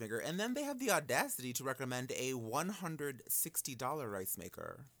everyone needs a rice maker, and then they have the audacity to recommend a $160 rice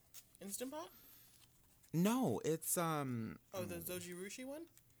maker. Instant Pot? No, it's the Zojirushi one?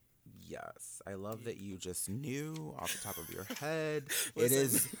 Yes. I love that you just knew off the top of your head. It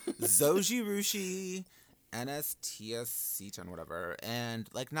is Zojirushi NSTSC10 whatever. And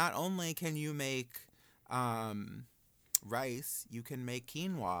like not only can you make rice, you can make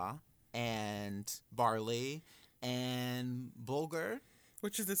quinoa and barley and bulgur.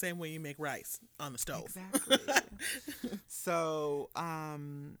 Which is the same way you make rice on the stove. Exactly. So,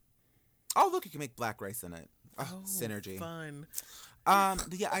 look, you can make black rice in it. Oh, synergy. Fun.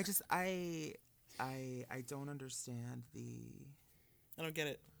 But yeah, I don't understand I don't get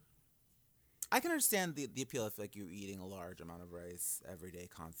it. I can understand the appeal if like you're eating a large amount of rice every day,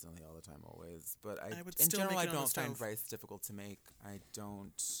 constantly, all the time, always. But in general, I don't find rice difficult to make.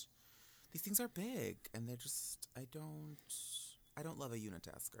 These things are big, and they're just, I don't love a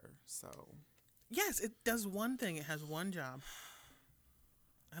unitasker, so. Yes, it does one thing. It has one job.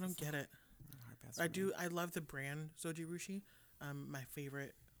 I don't get it. I love the brand Zojirushi. My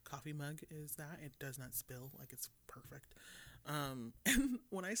favorite coffee mug is that. It does not spill. Like, it's perfect. And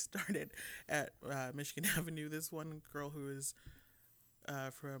when I started at Michigan Avenue, this one girl who is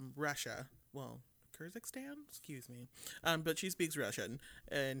from Russia, well, Kyrgyzstan, excuse me, but she speaks Russian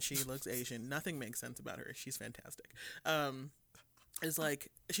and she looks Asian. Nothing makes sense about her. She's fantastic. Is like,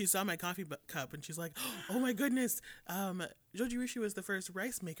 she saw my coffee cup and she's like, oh my goodness, Zojirushi was the first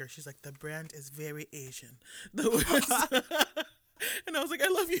rice maker. She's like, the brand is very Asian. And I was like, I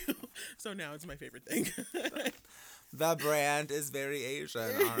love you. So now it's my favorite thing. The brand is very Asian.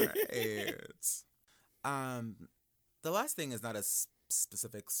 All right. The last thing is not a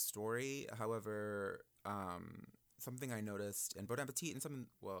specific story. However, something I noticed in Bon Appetit and some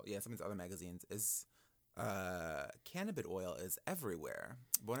of these other magazines is cannabis oil is everywhere.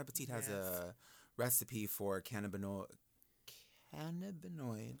 Bon Appetit has a recipe for cannabinoid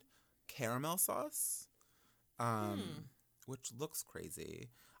caramel sauce, which looks crazy.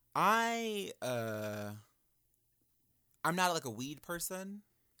 I'm not like a weed person.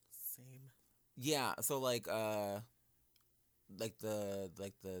 Same. Yeah, so like the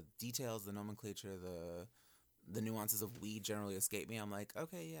details, the nomenclature, the nuances of weed generally escape me. I'm like,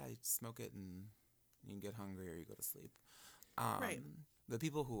 okay, yeah, you smoke it and you can get hungry or you go to sleep. Right. The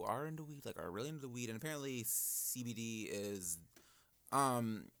people who are into weed, like, are really into the weed, and apparently CBD is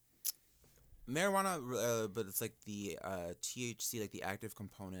marijuana, but it's like the THC, like the active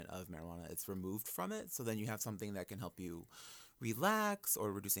component of marijuana. It's removed from it, so then you have something that can help you relax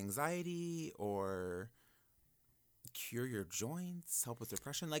or reduce anxiety or cure your joints, help with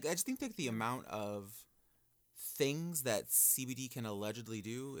depression. Like, I just think like the amount of things that CBD can allegedly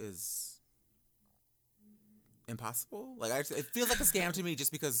do is impossible. Like, it feels like a scam to me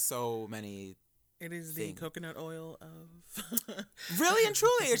just because so many. It is the coconut oil of. Really and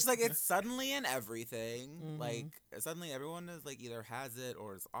truly, it's like it's suddenly in everything. Mm-hmm. Like, suddenly everyone is like either has it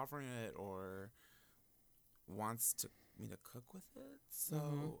or is offering it or wants me to cook with it.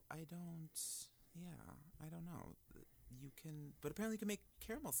 So I don't know. You can, but apparently you can make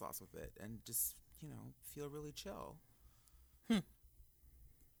caramel sauce with it and just, feel really chill. All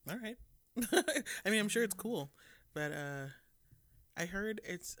right. I mean, I'm sure it's cool, but I heard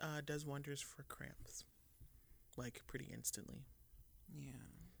it does wonders for cramps, like pretty instantly. Yeah,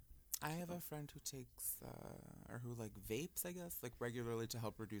 I have a friend who takes or who like vapes, I guess, like regularly to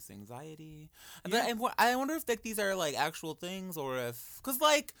help reduce anxiety. Yeah. But I wonder if like these are like actual things or if, because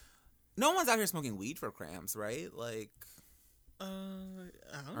like no one's out here smoking weed for cramps, right? Like, I don't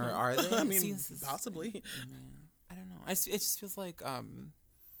know. Or are they? I mean, possibly. Yeah, I don't know. It just feels like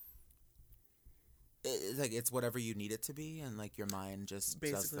it's whatever you need it to be, and like your mind just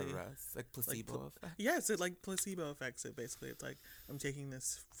basically does the rest, like placebo effect. Yes, it like placebo affects it. Basically, it's like, I'm taking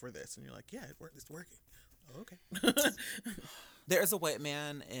this for this, and you're like, yeah, it's working. Oh, okay. There is a white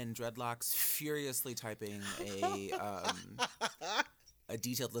man in dreadlocks furiously typing a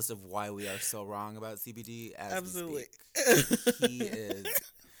detailed list of why we are so wrong about CBD. Absolutely, he is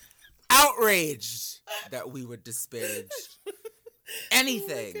outraged that we would disparage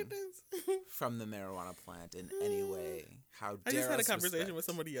anything from the marijuana plant in any way. How dare I just had a conversation with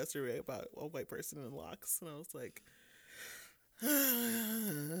somebody yesterday about a white person in locks, and I was like,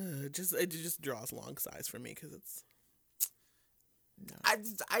 it just draws long sighs for me because it's. No.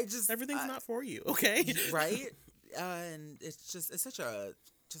 I just everything's not for you, okay? Right, and it's such a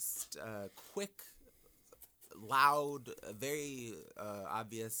quick, loud, very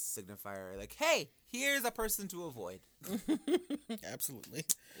obvious signifier. Like, hey, here's a person to avoid. Absolutely.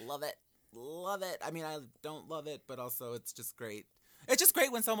 Love it. I mean, I don't love it, but also it's just great. It's just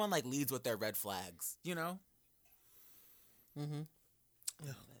great when someone like leads with their red flags, Mm-hmm. I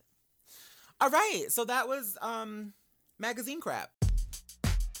love it. All right, so that was magazine crap.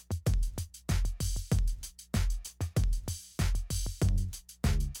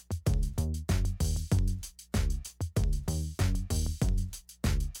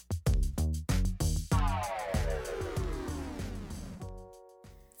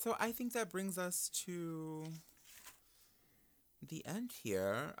 So I think that brings us to the end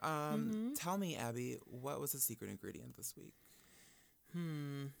here. Tell me, Abby, what was the secret ingredient this week?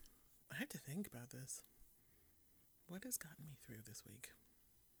 I have to think about this. What has gotten me through this week?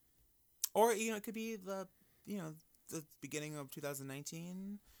 Or, it could be the beginning of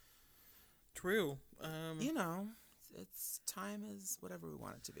 2019. True. It's time is whatever we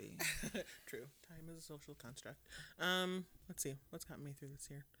want it to be. True. Time is a social construct. Let's see. What's gotten me through this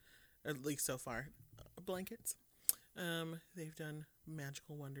year? At least so far. Blankets. They've done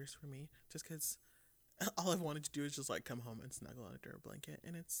magical wonders for me. Just because all I've wanted to do is just come home and snuggle under a blanket,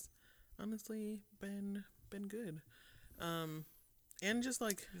 and it's honestly been good. And just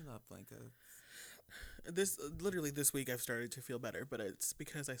we love blankets. This week I've started to feel better, but it's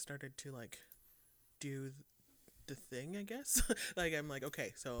because I started to do the thing, I guess. I'm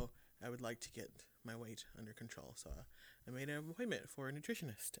okay, so I would like to get my weight under control. So I made an appointment for a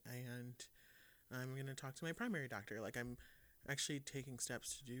nutritionist, and I'm going to talk to my primary doctor. I'm actually taking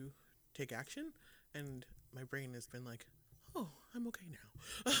steps to take action, and my brain has been oh, I'm okay now.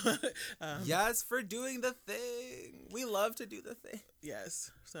 Yes, for doing the thing. We love to do the thing.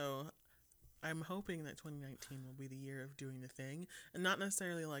 Yes. So I'm hoping that 2019 will be the year of doing the thing, and not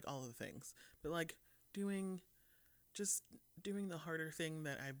necessarily all the things, but doing the harder thing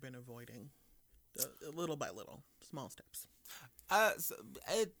that I've been avoiding, little by little, small steps.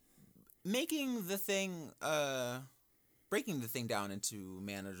 Making the thing, breaking the thing down into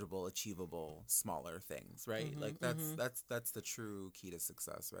manageable, achievable, smaller things, right? That's the true key to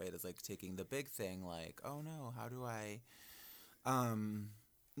success, right? It's taking the big thing, oh no, how do I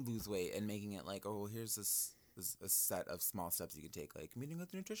lose weight, and making it oh, here's this a set of small steps you can take, meeting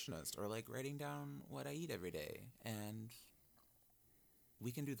with a nutritionist, or writing down what I eat every day, and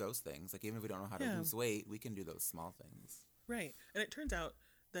we can do those things. Even if we don't know how to lose weight, we can do those small things. Right. And it turns out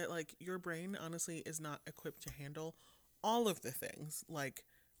that your brain honestly is not equipped to handle all of the things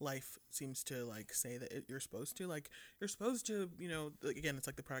life seems to say that you're supposed to. You're supposed to, again, it's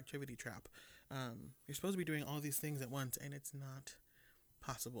the productivity trap. You're supposed to be doing all these things at once, and it's not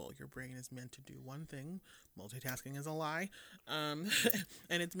possible. Your brain is meant to do one thing. Multitasking is a lie. And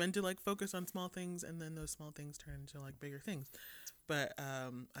it's meant to focus on small things, and then those small things turn into bigger things. But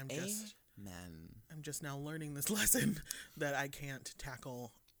I'm just now learning this lesson that I can't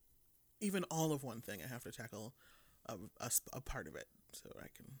tackle even all of one thing. I have to tackle a part of it, so I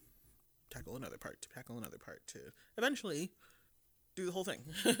can tackle another part to eventually do the whole thing.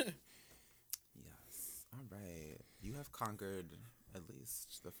 Yes. All right. You have conquered at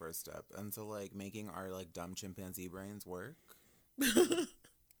least the first step. And so making our dumb chimpanzee brains work.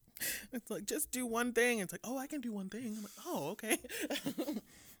 It's just do one thing. It's oh, I can do one thing. I'm oh, okay.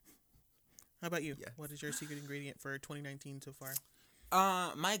 How about you? Yes. What is your secret ingredient for 2019 so far?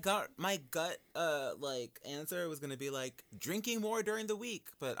 My gut answer was gonna be drinking more during the week,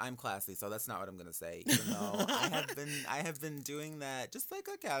 but I'm classy, so that's not what I'm gonna say. Even though I have been doing that, just a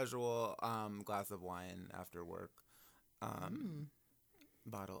casual glass of wine after work,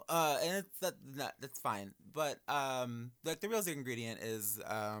 bottle. And that's fine. But the real secret ingredient is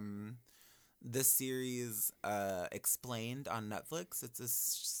this series Explained on Netflix. It's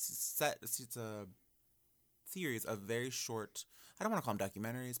a series of very short, I don't want to call them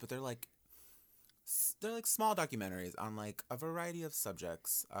documentaries, but they're small documentaries on a variety of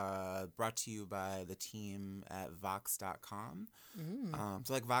subjects, brought to you by the team at Vox.com.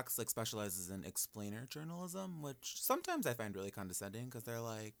 So Vox specializes in explainer journalism, which sometimes I find really condescending, because they're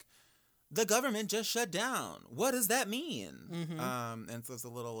the government just shut down. What does that mean? And so it's a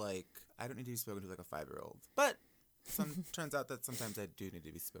little I don't need to be spoken to like a 5-year-old, but turns out that sometimes I do need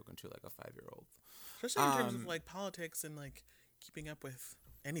to be spoken to like a 5-year-old. Especially in terms of politics and keeping up with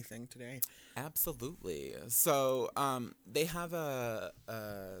anything today. Absolutely. So they have like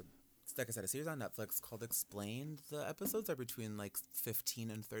I said, a series on Netflix called Explained. The episodes are between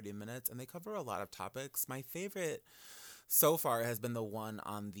 15 and 30 minutes, and they cover a lot of topics. My favorite so far has been the one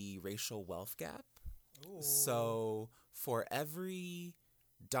on the racial wealth gap. Ooh. So for every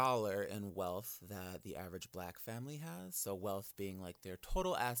dollar in wealth that the average Black family has, so wealth being their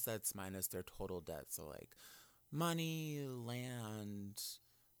total assets minus their total debt, so money, land,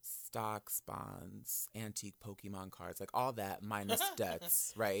 stocks, bonds, antique Pokemon cards, all that minus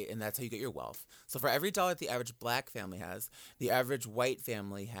debts, right? And that's how you get your wealth. So for every dollar the average Black family has, the average white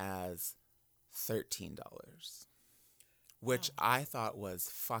family has $13, which I thought was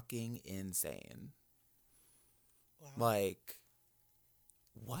fucking insane. Wow.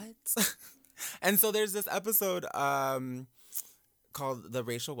 What? And so there's this episode called The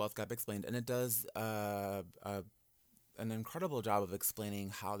Racial Wealth Gap Explained, and it does an incredible job of explaining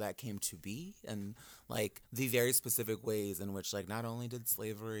how that came to be and like the very specific ways in which like not only did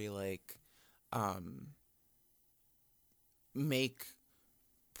slavery like make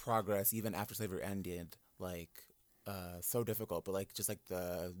progress even after slavery ended like so difficult, but like just like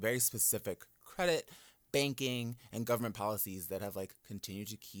the very specific credit, banking, and government policies that have like continued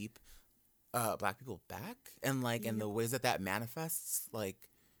to keep Black people back, and like in the ways that manifests like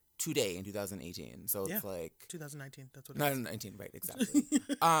today in 2018. So it's like 2019. That's what. 2019, right? Exactly.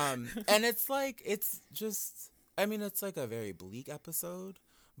 And it's like it's just. I mean, it's like a very bleak episode,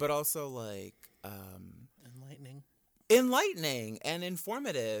 but also like enlightening and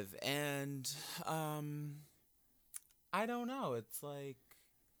informative, and I don't know. It's like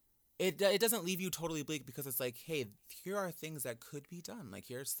it doesn't leave you totally bleak because it's like, hey, here are things that could be done. Like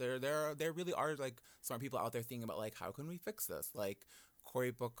there really are like smart people out there thinking about like how can we fix this. Like Cory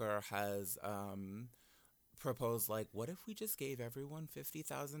Booker has proposed like, what if we just gave everyone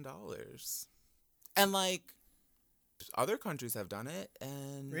 $50,000? And like other countries have done it,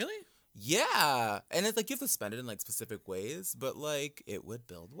 and really. Yeah, and it's like you have to spend it in like specific ways, but like it would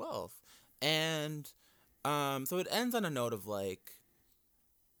build wealth, and so it ends on a note of like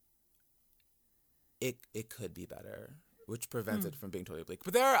it could be better, which prevents it from being totally bleak.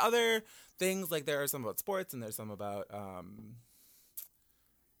 But there are other things, like there are some about sports and there's some about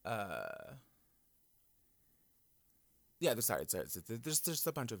there's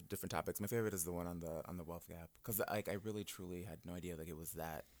a bunch of different topics. My favorite is the one on the wealth gap, because like I really truly had no idea like it was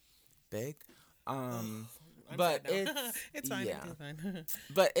that big. But it's fine. Yeah. It's fine.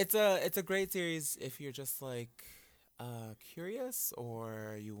 But it's a great series if you're just like curious,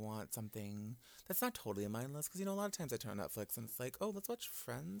 or you want something that's not totally mindless, because a lot of times I turn on Netflix and it's like, oh, let's watch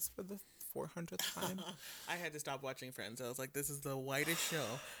Friends for the 400th time. I had to stop watching Friends. I was like, this is the whitest show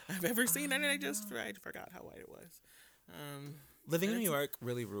I've ever seen, and I forgot how white it was. Living in New York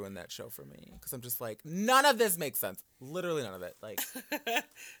really ruined that show for me, because I'm just like, none of this makes sense. Literally none of it. Like,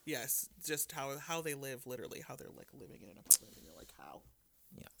 yes, just how they live, literally how they're like living in an apartment, and you're like, how?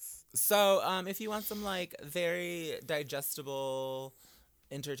 Yes. So, if you want some like very digestible,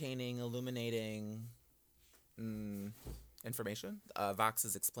 entertaining, illuminating information, Vox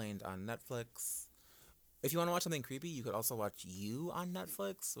is Explained on Netflix. If you want to watch something creepy, you could also watch You on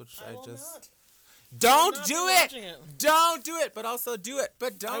Netflix, which I just. Not. Don't do it! Don't do it! But also do it.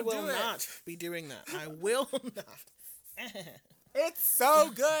 But don't do it. I will not be doing that. I will not. It's so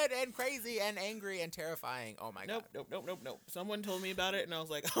good and crazy and angry and terrifying. Oh my god. Nope. Someone told me about it and I was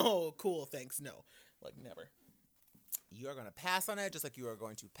like, oh, cool, thanks. No. Like, never. You are going to pass on it just like you are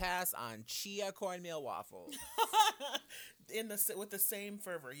going to pass on chia cornmeal waffles. With the same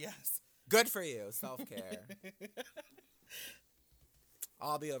fervor, yes. Good for you. Self-care.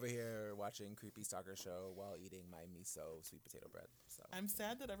 I'll be over here watching Creepy Stalker Show while eating my miso sweet potato bread. So I'm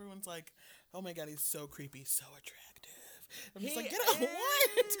sad that everyone's like, oh my god, he's so creepy, so attractive. I'm just like, get out,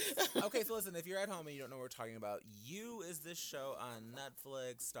 what? Okay, so listen, if you're at home and you don't know what we're talking about, You is this show on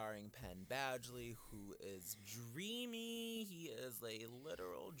Netflix starring Penn Badgley, who is dreamy. He is a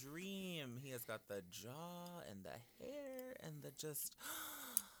literal dream. He has got the jaw and the hair and the just...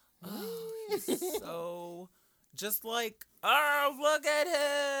 Oh, he's so... Just like, oh, look at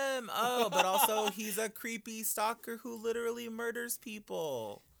him. Oh, but also he's a creepy stalker who literally murders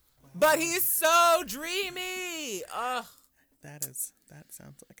people. Wow. But he's so dreamy. Ugh. That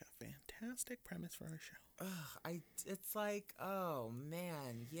sounds like a fantastic premise for a show. It's like, oh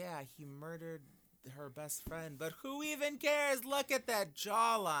man, yeah, he murdered her best friend, but who even cares? Look at that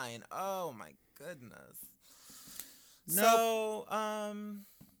jawline. Oh my goodness. Nope. So,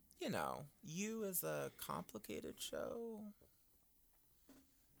 You is a complicated show.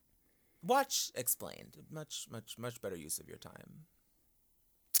 Watch Explained. Much, much, much better use of your time.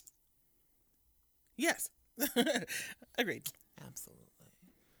 Yes. Agreed. Absolutely.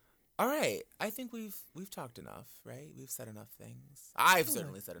 All right. I think we've talked enough, right? We've said enough things. I've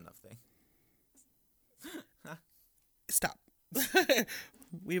certainly said enough things. Stop.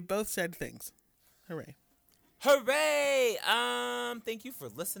 We've both said things. Hooray. Hooray! Thank you for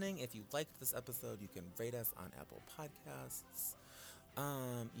listening. If you liked this episode, you can rate us on Apple Podcasts.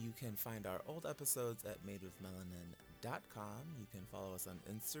 You can find our old episodes at madewithmelanin.com. You can follow us on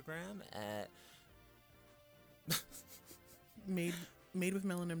Instagram at Made with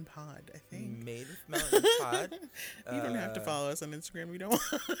Melanin Pod, I think. Made with Melanin Pod. You don't have to follow us on Instagram. You don't.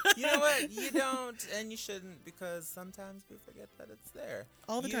 You know what? You don't, and you shouldn't, because sometimes we forget that it's there.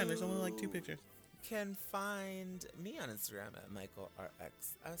 All the time. There's only like 2 pictures. Can find me on Instagram at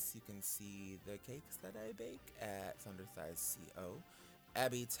MichaelRXS. You can see the cakes that I bake at Thunderthighs CO.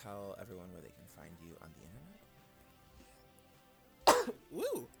 Abby, tell everyone where they can find you on the internet.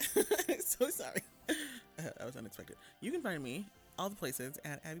 Woo! So sorry. That was unexpected. You can find me all the places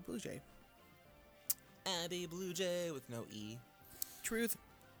at Abby Blue Jay. Abby Blue Jay with no E. Truth.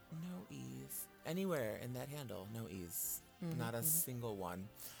 No E's. Anywhere in that handle, no E's. Not a single one.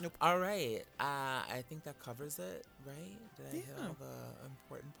 Nope. All right. I think that covers it, right? Did I hit all the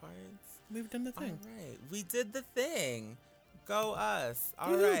important parts? We've done the thing. All right. We did the thing. Go us.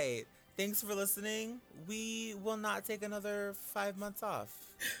 All right. Thanks for listening. We will not take another 5 months off.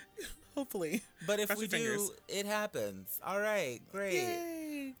 Hopefully. But if Cross we your fingers. do, it happens. All right. Great.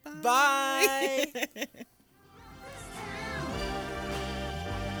 Yay. Bye. Bye.